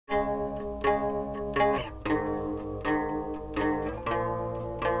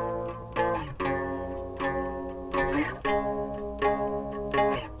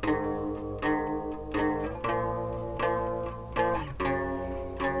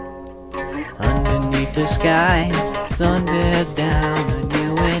beneath the sky. Sun bears down on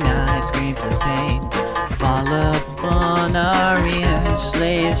you and I scream for pain. Fall upon our ears,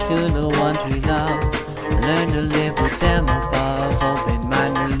 slaves to the ones we love. Learn to live with them above. Open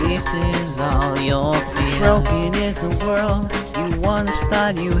mind releases all your fears. Broken is the world, you once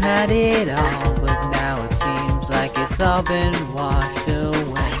thought you had it all, but now it seems like it's all been washed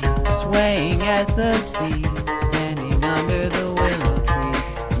away. Swaying as the sea, standing under the willow tree,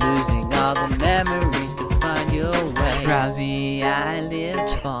 losing all the memories to find your way. Drowsy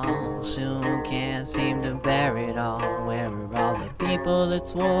eyelids fall, soon can't seem to bear it all. Where are all the people that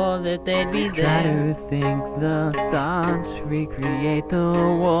swore that they'd be there? Try to think the thoughts, recreate the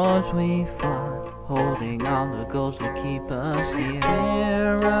wars we fought, holding all the goals that keep us here.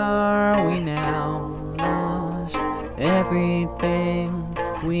 Where are we now? Lost everything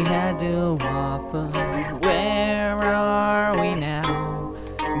we had to offer. Where are we now?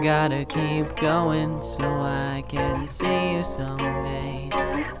 Gotta keep going so I can see you someday.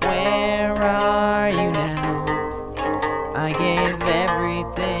 Where are you now? I gave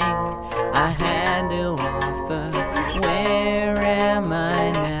everything I had to offer. Where am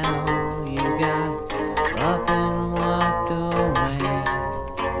I now? You got up and walked away.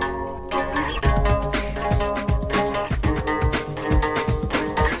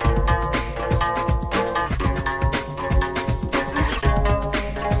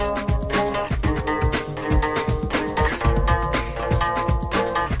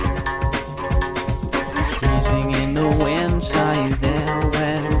 Freezing in the wind, saw you there,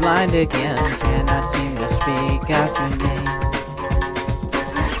 went blind again. Cannot seem to speak out your name.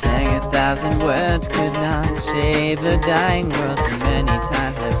 Sang 1,000 words, could not save the dying world. Too many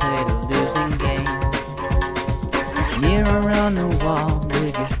times I played a losing game. Mirror on the wall,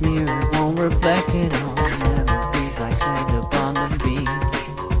 biggest mirror won't reflect it all. Memories like sand upon the beach.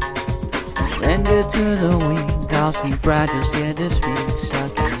 Surrender to the weak, all seem fragile, scared to speak.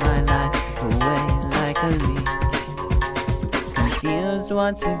 Sucking my life away like a leaf. Confused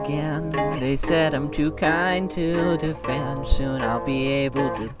once again, they said I'm too kind to defend. Soon I'll be able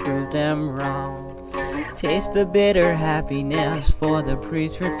to prove them wrong. Taste the bitter happiness, for the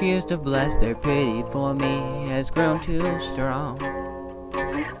priest refused to bless. Their pity for me has grown too strong.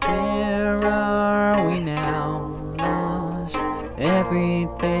 Where are we now? Lost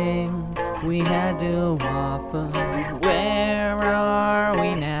everything we had to offer. Where are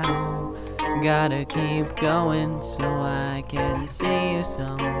we now? Gotta keep going so I can see you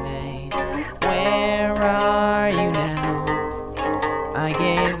someday. Where are you now? I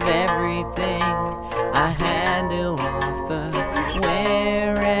gave everything I had